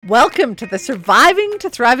Welcome to the Surviving to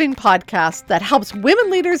Thriving podcast that helps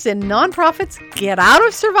women leaders in nonprofits get out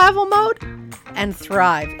of survival mode and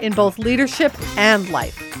thrive in both leadership and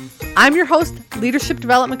life. I'm your host, leadership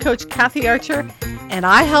development coach Kathy Archer, and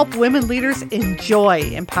I help women leaders enjoy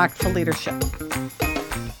impactful leadership.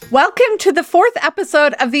 Welcome to the fourth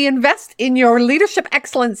episode of the Invest in Your Leadership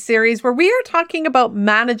Excellence series, where we are talking about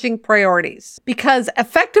managing priorities, because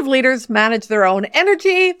effective leaders manage their own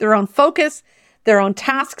energy, their own focus, their own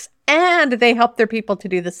tasks, and they help their people to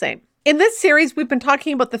do the same. In this series, we've been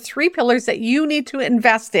talking about the three pillars that you need to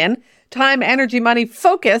invest in: time, energy, money,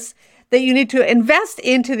 focus, that you need to invest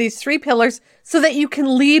into these three pillars so that you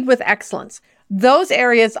can lead with excellence. Those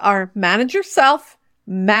areas are manage yourself,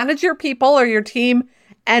 manage your people or your team,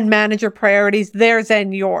 and manage your priorities, theirs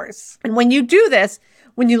and yours. And when you do this,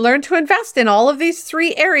 when you learn to invest in all of these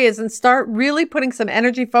three areas and start really putting some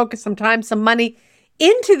energy, focus, some time, some money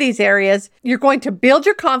into these areas, you're going to build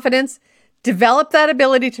your confidence, develop that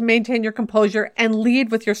ability to maintain your composure, and lead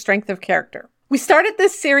with your strength of character. We started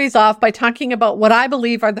this series off by talking about what I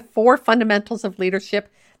believe are the four fundamentals of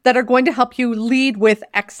leadership that are going to help you lead with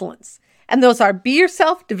excellence. And those are be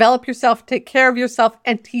yourself, develop yourself, take care of yourself,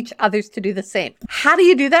 and teach others to do the same. How do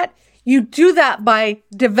you do that? You do that by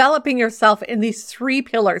developing yourself in these three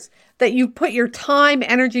pillars, that you put your time,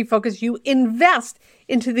 energy, focus, you invest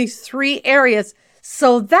into these three areas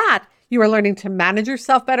so that you are learning to manage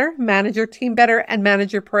yourself better, manage your team better, and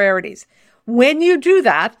manage your priorities. When you do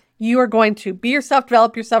that, you are going to be yourself,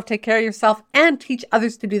 develop yourself, take care of yourself, and teach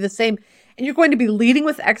others to do the same. And you're going to be leading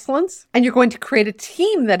with excellence, and you're going to create a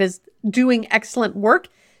team that is doing excellent work,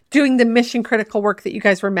 doing the mission critical work that you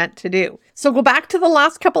guys were meant to do. So go back to the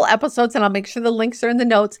last couple episodes, and I'll make sure the links are in the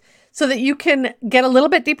notes so that you can get a little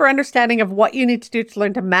bit deeper understanding of what you need to do to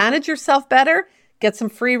learn to manage yourself better, get some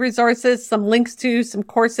free resources, some links to some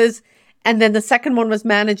courses. And then the second one was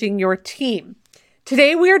managing your team.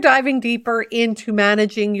 Today, we are diving deeper into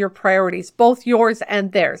managing your priorities, both yours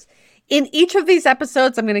and theirs. In each of these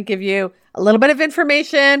episodes, I'm going to give you a little bit of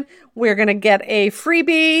information. We're going to get a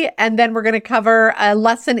freebie, and then we're going to cover a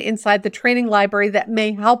lesson inside the training library that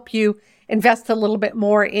may help you invest a little bit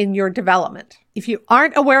more in your development. If you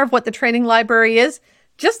aren't aware of what the training library is,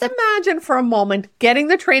 just imagine for a moment getting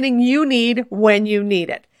the training you need when you need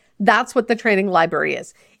it. That's what the training library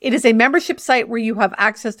is. It is a membership site where you have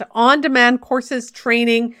access to on-demand courses,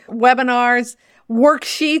 training, webinars,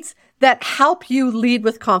 worksheets that help you lead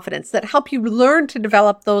with confidence, that help you learn to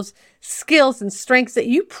develop those skills and strengths that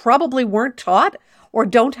you probably weren't taught or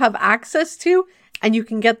don't have access to. And you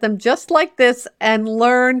can get them just like this and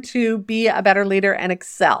learn to be a better leader and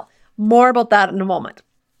excel. More about that in a moment.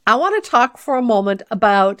 I want to talk for a moment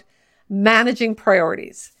about managing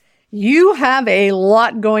priorities. You have a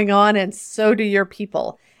lot going on, and so do your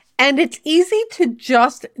people. And it's easy to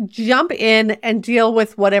just jump in and deal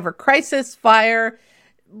with whatever crisis, fire,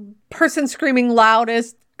 person screaming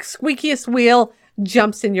loudest, squeakiest wheel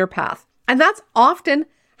jumps in your path. And that's often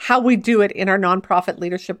how we do it in our nonprofit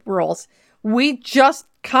leadership roles. We just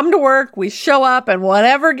come to work, we show up, and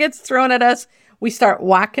whatever gets thrown at us, we start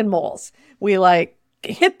whacking moles. We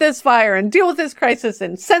hit this fire and deal with this crisis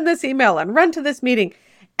and send this email and run to this meeting.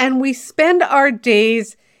 And we spend our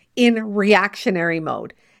days in reactionary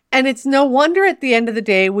mode. And it's no wonder at the end of the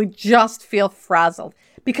day, we just feel frazzled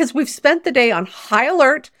because we've spent the day on high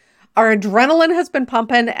alert. Our adrenaline has been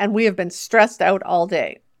pumping and we have been stressed out all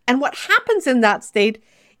day. And what happens in that state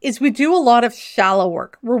is we do a lot of shallow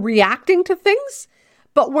work. We're reacting to things,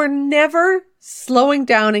 but we're never slowing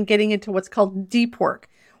down and getting into what's called deep work.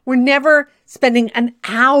 We're never spending an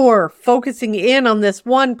hour focusing in on this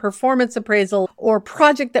one performance appraisal or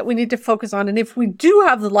project that we need to focus on. And if we do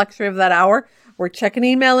have the luxury of that hour, we're checking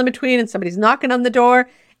email in between and somebody's knocking on the door.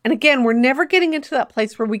 And again, we're never getting into that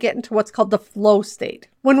place where we get into what's called the flow state.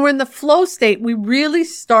 When we're in the flow state, we really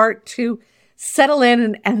start to settle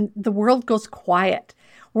in and the world goes quiet.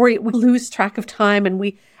 We lose track of time and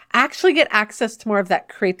we actually get access to more of that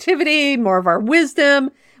creativity, more of our wisdom.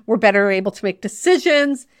 We're better able to make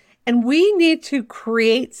decisions, and we need to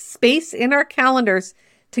create space in our calendars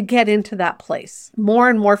to get into that place more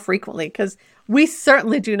and more frequently because we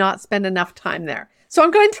certainly do not spend enough time there. So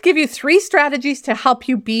I'm going to give you three strategies to help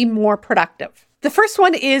you be more productive. The first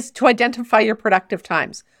one is to identify your productive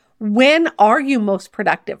times. When are you most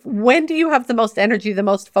productive? When do you have the most energy, the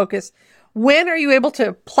most focus? When are you able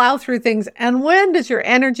to plow through things? And when does your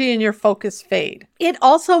energy and your focus fade? It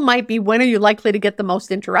also might be when are you likely to get the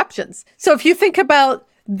most interruptions? So if you think about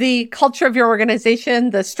the culture of your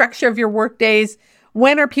organization, the structure of your work days,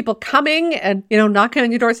 when are people coming and, knocking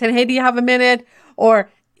on your door saying, hey, do you have a minute? Or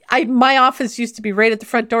My office used to be right at the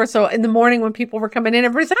front door. So in the morning when people were coming in,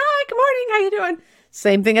 everybody said, hi, good morning. How you doing?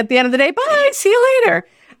 Same thing at the end of the day. Bye. See you later.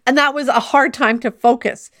 And that was a hard time to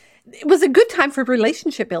focus. It was a good time for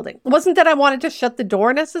relationship building. It wasn't that I wanted to shut the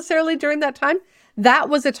door necessarily during that time. That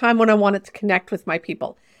was a time when I wanted to connect with my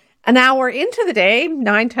people. An hour into the day,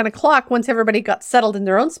 9, 10 o'clock, once everybody got settled in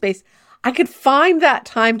their own space, I could find that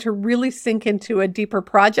time to really sink into a deeper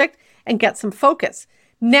project and get some focus.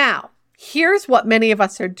 Now, here's what many of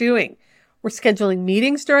us are doing. We're scheduling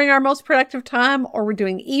meetings during our most productive time, or we're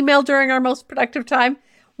doing email during our most productive time.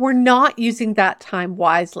 We're not using that time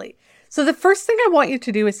wisely. So the first thing I want you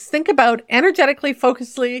to do is think about energetically,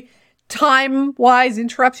 focusedly, time-wise,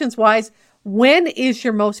 interruptions-wise, when is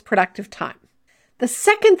your most productive time? The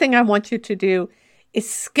second thing I want you to do is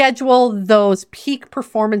schedule those peak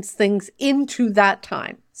performance things into that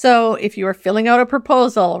time. So if you are filling out a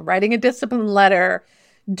proposal, writing a discipline letter,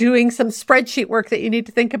 doing some spreadsheet work that you need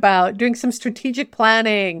to think about, doing some strategic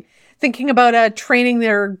planning, thinking about a training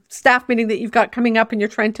or staff meeting that you've got coming up and you're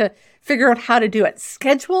trying to figure out how to do it,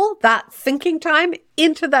 schedule that thinking time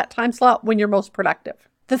into that time slot when you're most productive.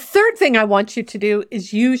 The third thing I want you to do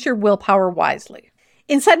is use your willpower wisely.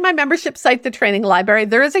 Inside my membership site, the Training Library,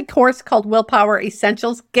 there is a course called Willpower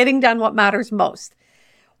Essentials, Getting Done What Matters Most.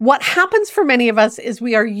 What happens for many of us is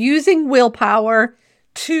we are using willpower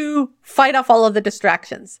to fight off all of the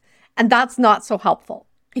distractions, and that's not so helpful.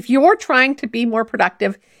 If you're trying to be more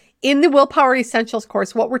productive in the Willpower Essentials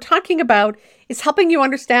course, what we're talking about is helping you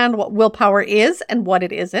understand what willpower is and what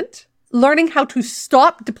it isn't, learning how to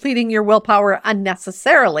stop depleting your willpower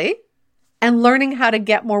unnecessarily, and learning how to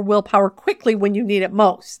get more willpower quickly when you need it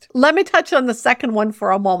most. Let me touch on the second one for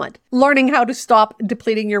a moment. Learning how to stop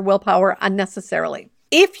depleting your willpower unnecessarily.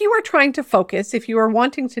 If you are trying to focus, if you are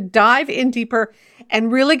wanting to dive in deeper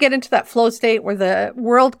and really get into that flow state where the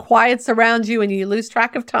world quiets around you and you lose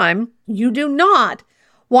track of time, you do not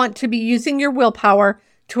want to be using your willpower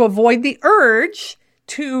to avoid the urge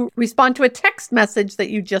to respond to a text message that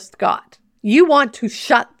you just got. You want to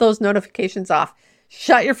shut those notifications off.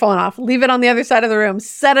 Shut your phone off, leave it on the other side of the room,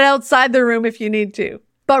 set it outside the room if you need to,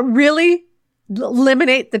 but really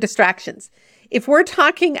eliminate the distractions. If we're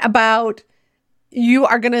talking about you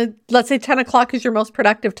are going to, let's say 10 o'clock is your most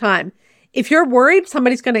productive time. If you're worried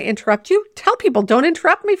somebody's going to interrupt you, tell people, don't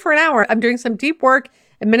interrupt me for an hour. I'm doing some deep work,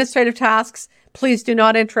 administrative tasks. Please do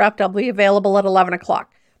not interrupt. I'll be available at 11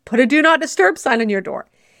 o'clock. Put a do not disturb sign on your door.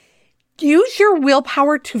 Use your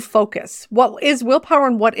willpower to focus. What is willpower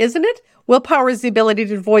and what isn't it? Willpower is the ability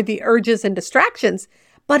to avoid the urges and distractions,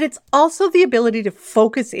 but it's also the ability to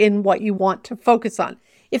focus in what you want to focus on.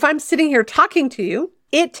 If I'm sitting here talking to you,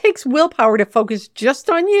 it takes willpower to focus just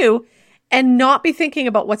on you and not be thinking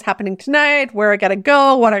about what's happening tonight, where I got to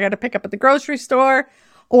go, what I got to pick up at the grocery store,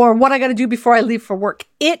 or what I got to do before I leave for work.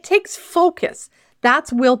 It takes focus.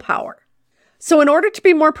 That's willpower. So in order to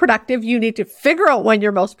be more productive, you need to figure out when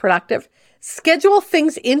you're most productive, schedule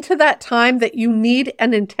things into that time that you need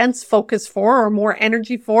an intense focus for or more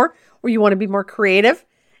energy for, or you want to be more creative,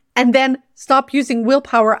 and then stop using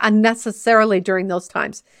willpower unnecessarily during those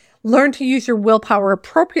times. Learn to use your willpower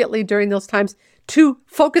appropriately during those times to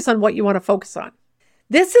focus on what you want to focus on.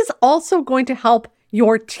 This is also going to help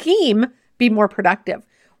your team be more productive.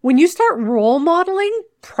 When you start role modeling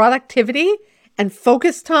productivity and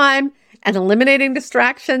focus time and eliminating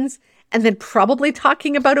distractions, and then probably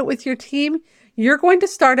talking about it with your team, you're going to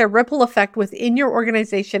start a ripple effect within your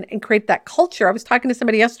organization and create that culture. I was talking to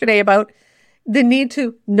somebody yesterday about the need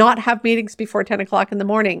to not have meetings before 10 o'clock in the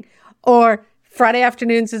morning, or Friday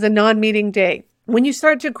afternoons is a non-meeting day. When you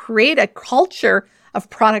start to create a culture of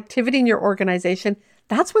productivity in your organization,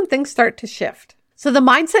 that's when things start to shift. So the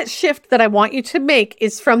mindset shift that I want you to make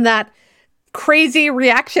is from that crazy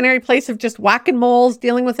reactionary place of just whacking moles,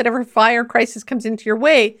 dealing with whatever fire crisis comes into your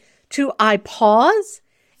way, to I pause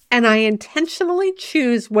and I intentionally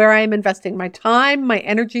choose where I am investing my time, my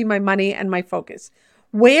energy, my money, and my focus.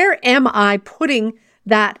 Where am I putting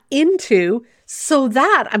that into so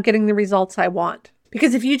that I'm getting the results I want?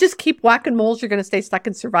 Because if you just keep whacking moles, you're going to stay stuck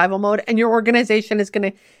in survival mode, and your organization is going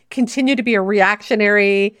to continue to be a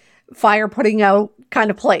reactionary, fire putting out kind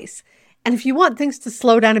of place. And if you want things to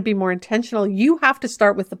slow down and be more intentional, you have to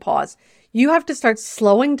start with the pause. You have to start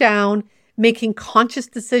slowing down, making conscious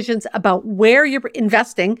decisions about where you're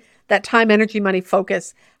investing that time, energy, money,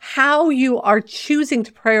 focus, how you are choosing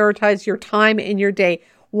to prioritize your time in your day,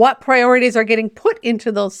 what priorities are getting put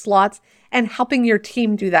into those slots, and helping your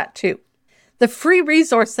team do that too. The free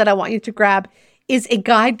resource that I want you to grab is a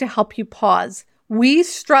guide to help you pause. We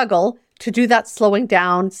struggle to do that slowing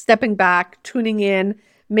down, stepping back, tuning in,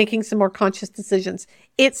 making some more conscious decisions.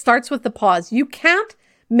 It starts with the pause. You can't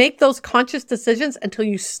make those conscious decisions until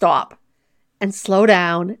you stop and slow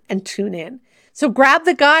down and tune in. So grab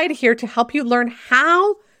the guide here to help you learn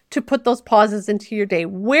how to put those pauses into your day,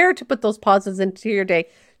 where to put those pauses into your day,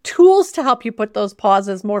 tools to help you put those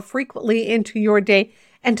pauses more frequently into your day,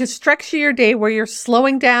 and to structure your day where you're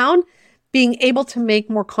slowing down, being able to make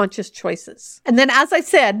more conscious choices. And then, as I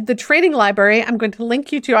said, the training library, I'm going to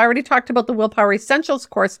link you to. I already talked about the Willpower Essentials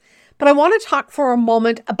course, but I want to talk for a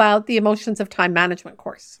moment about the Emotions of Time Management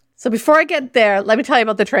course. So before I get there, let me tell you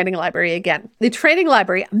about the training library again. The training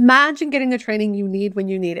library, imagine getting the training you need when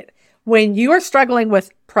you need it. When you are struggling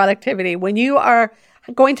with productivity, when you are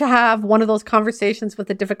going to have one of those conversations with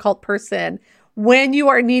a difficult person, when you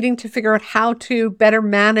are needing to figure out how to better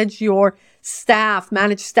manage your staff,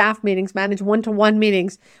 manage staff meetings, manage one-to-one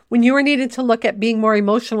meetings, when you are needing to look at being more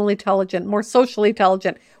emotionally intelligent, more socially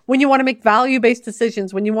intelligent, when you want to make value-based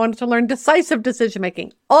decisions, when you want to learn decisive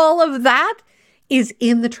decision-making, all of that is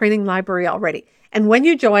in the training library already. And when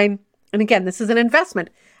you join, and again, this is an investment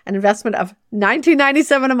of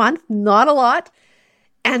 $19.97 a month, not a lot,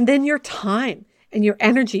 and then your time and your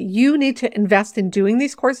energy. You need to invest in doing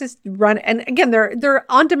these courses, run. And again, they're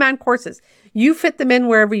on-demand courses. You fit them in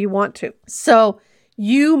wherever you want to. So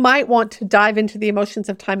you might want to dive into the Emotions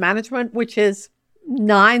of Time Management, which is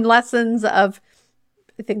 9 lessons of,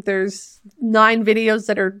 I think there's 9 videos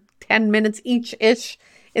that are 10 minutes each-ish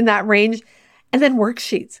in that range. And then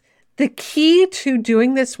worksheets. The key to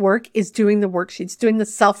doing this work is doing the worksheets, doing the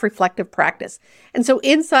self-reflective practice. And so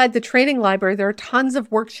inside the training library, there are tons of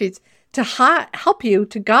worksheets to help you,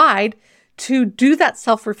 to guide, to do that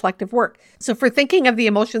self-reflective work. So for thinking of the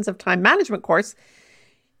Emotions of Time Management course,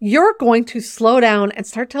 you're going to slow down and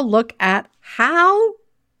start to look at how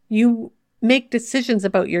you make decisions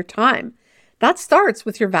about your time. That starts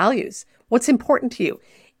with your values. What's important to you?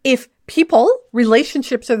 If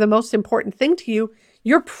relationships are the most important thing to you,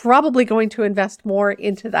 you're probably going to invest more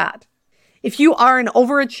into that. If you are an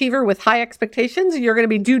overachiever with high expectations, you're going to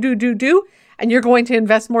be do, and you're going to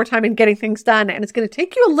invest more time in getting things done. And it's going to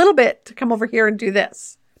take you a little bit to come over here and do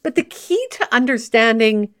this. But the key to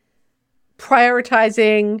understanding,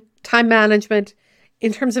 prioritizing, time management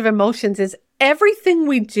in terms of emotions is everything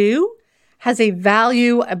we do has a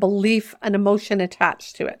value, a belief, an emotion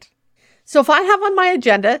attached to it. So if I have on my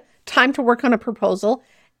agenda time to work on a proposal,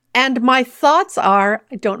 and my thoughts are,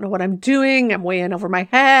 I don't know what I'm doing, I'm way in over my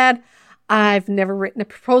head, I've never written a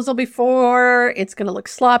proposal before, it's going to look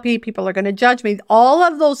sloppy, people are going to judge me. All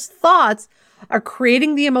of those thoughts are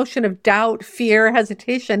creating the emotion of doubt, fear,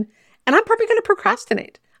 hesitation, and I'm probably going to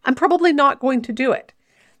procrastinate. I'm probably not going to do it.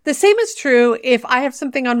 The same is true if I have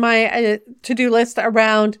something on my to-do list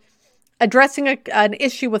around addressing an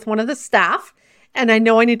issue with one of the staff, and I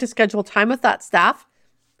know I need to schedule time with that staff.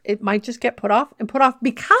 It might just get put off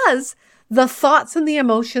because the thoughts and the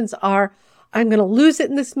emotions are, I'm going to lose it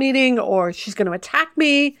in this meeting, or she's going to attack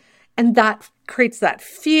me. And that creates that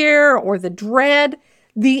fear or the dread.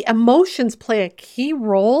 The emotions play a key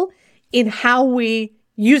role in how we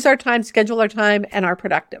use our time, schedule our time, and are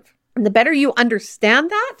productive. And the better you understand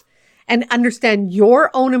that and understand your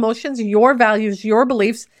own emotions, your values, your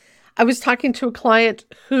beliefs. I was talking to a client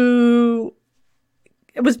who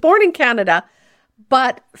was born in Canada,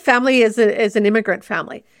 but family is an immigrant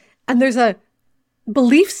family. And there's a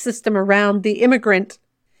belief system around the immigrant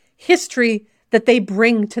history that they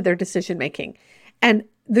bring to their decision-making. And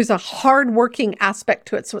there's a hard-working aspect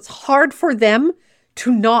to it. So it's hard for them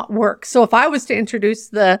to not work. So if I was to introduce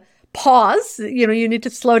the pause, you need to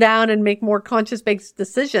slow down and make more conscious-based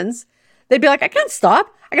decisions, they'd be like, I can't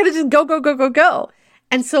stop. I got to just go.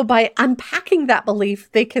 And so by unpacking that belief,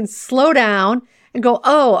 they can slow down and go,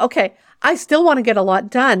 oh, okay, I still want to get a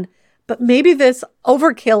lot done, but maybe this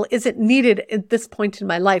overkill isn't needed at this point in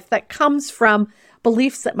my life. That comes from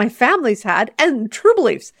beliefs that my family's had and true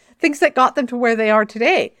beliefs, things that got them to where they are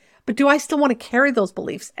today. But do I still want to carry those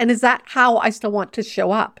beliefs? And is that how I still want to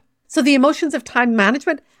show up? So the Emotions of Time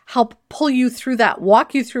Management help pull you through that,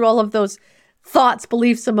 walk you through all of those thoughts,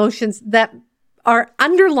 beliefs, emotions that are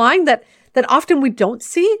underlying that often we don't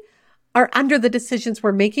see, are under the decisions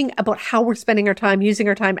we're making about how we're spending our time, using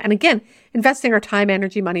our time, and again, investing our time,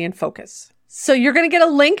 energy, money, and focus. So you're going to get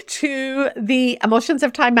a link to the Emotions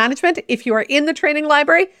of Time Management. If you are in the training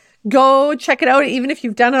library, go check it out. Even if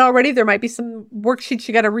you've done it already, there might be some worksheets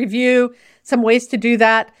you got to review, some ways to do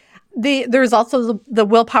that. There's also the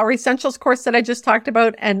Willpower Essentials course that I just talked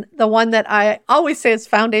about. And the one that I always say is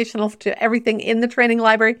foundational to everything in the training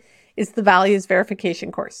library is the Values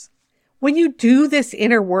Verification course. When you do this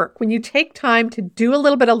inner work, when you take time to do a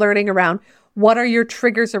little bit of learning around what are your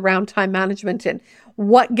triggers around time management and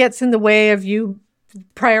what gets in the way of you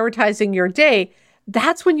prioritizing your day,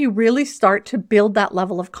 that's when you really start to build that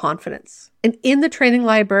level of confidence. And in the training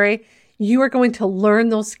library, you are going to learn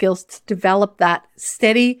those skills to develop that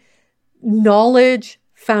steady knowledge,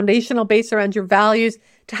 foundational base around your values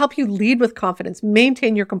to help you lead with confidence,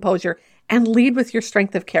 maintain your composure, and lead with your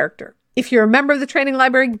strength of character. If you're a member of the training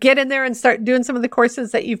library, get in there and start doing some of the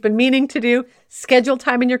courses that you've been meaning to do. Schedule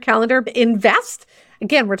time in your calendar. Invest.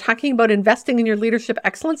 Again, we're talking about investing in your leadership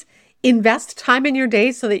excellence. Invest time in your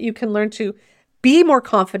day so that you can learn to be more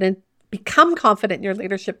confident, become confident in your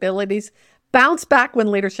leadership abilities, bounce back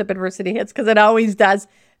when leadership adversity hits, because it always does.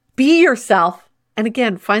 Be yourself. And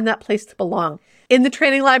again, find that place to belong. In the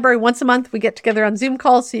training library, once a month, we get together on Zoom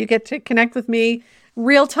calls. So you get to connect with me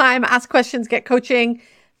real time, ask questions, get coaching,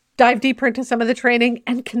 dive deeper into some of the training,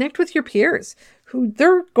 and connect with your peers who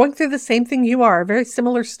they're going through the same thing you are, very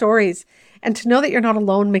similar stories. And to know that you're not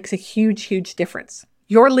alone makes a huge, huge difference.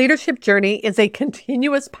 Your leadership journey is a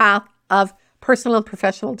continuous path of personal and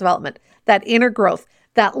professional development, that inner growth,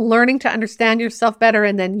 that learning to understand yourself better,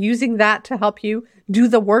 and then using that to help you do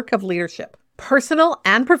the work of leadership. Personal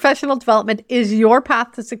and professional development is your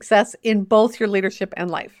path to success in both your leadership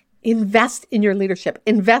and life. Invest in your leadership.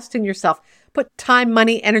 Invest in yourself. Put time,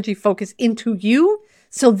 money, energy, focus into you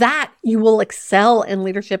so that you will excel in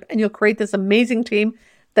leadership and you'll create this amazing team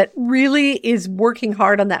that really is working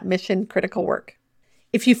hard on that mission critical work.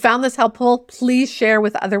 If you found this helpful, please share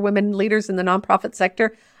with other women leaders in the nonprofit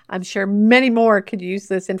sector. I'm sure many more could use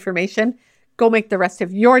this information. Go make the rest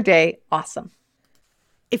of your day awesome.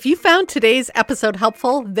 If you found today's episode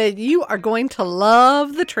helpful, then you are going to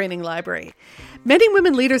love the training library. Many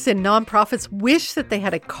women leaders in nonprofits wish that they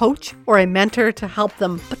had a coach or a mentor to help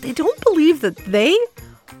them, but they don't believe that they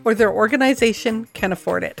or their organization can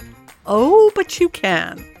afford it. Oh, but you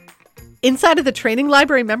can. Inside of the training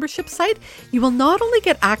library membership site, you will not only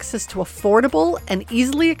get access to affordable and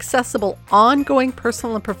easily accessible ongoing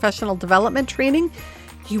personal and professional development training,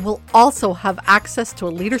 you will also have access to a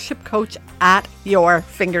leadership coach at your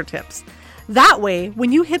fingertips. That way,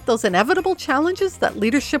 when you hit those inevitable challenges that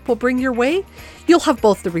leadership will bring your way, you'll have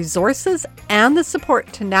both the resources and the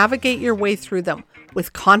support to navigate your way through them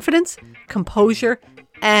with confidence, composure,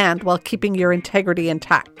 and while keeping your integrity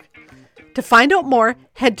intact. To find out more,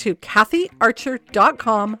 head to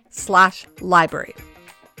kathyarcher.com/library.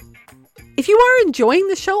 If you are enjoying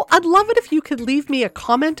the show, I'd love it if you could leave me a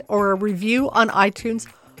comment or a review on iTunes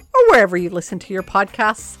or wherever you listen to your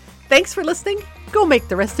podcasts. Thanks for listening. Go make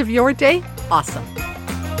the rest of your day awesome.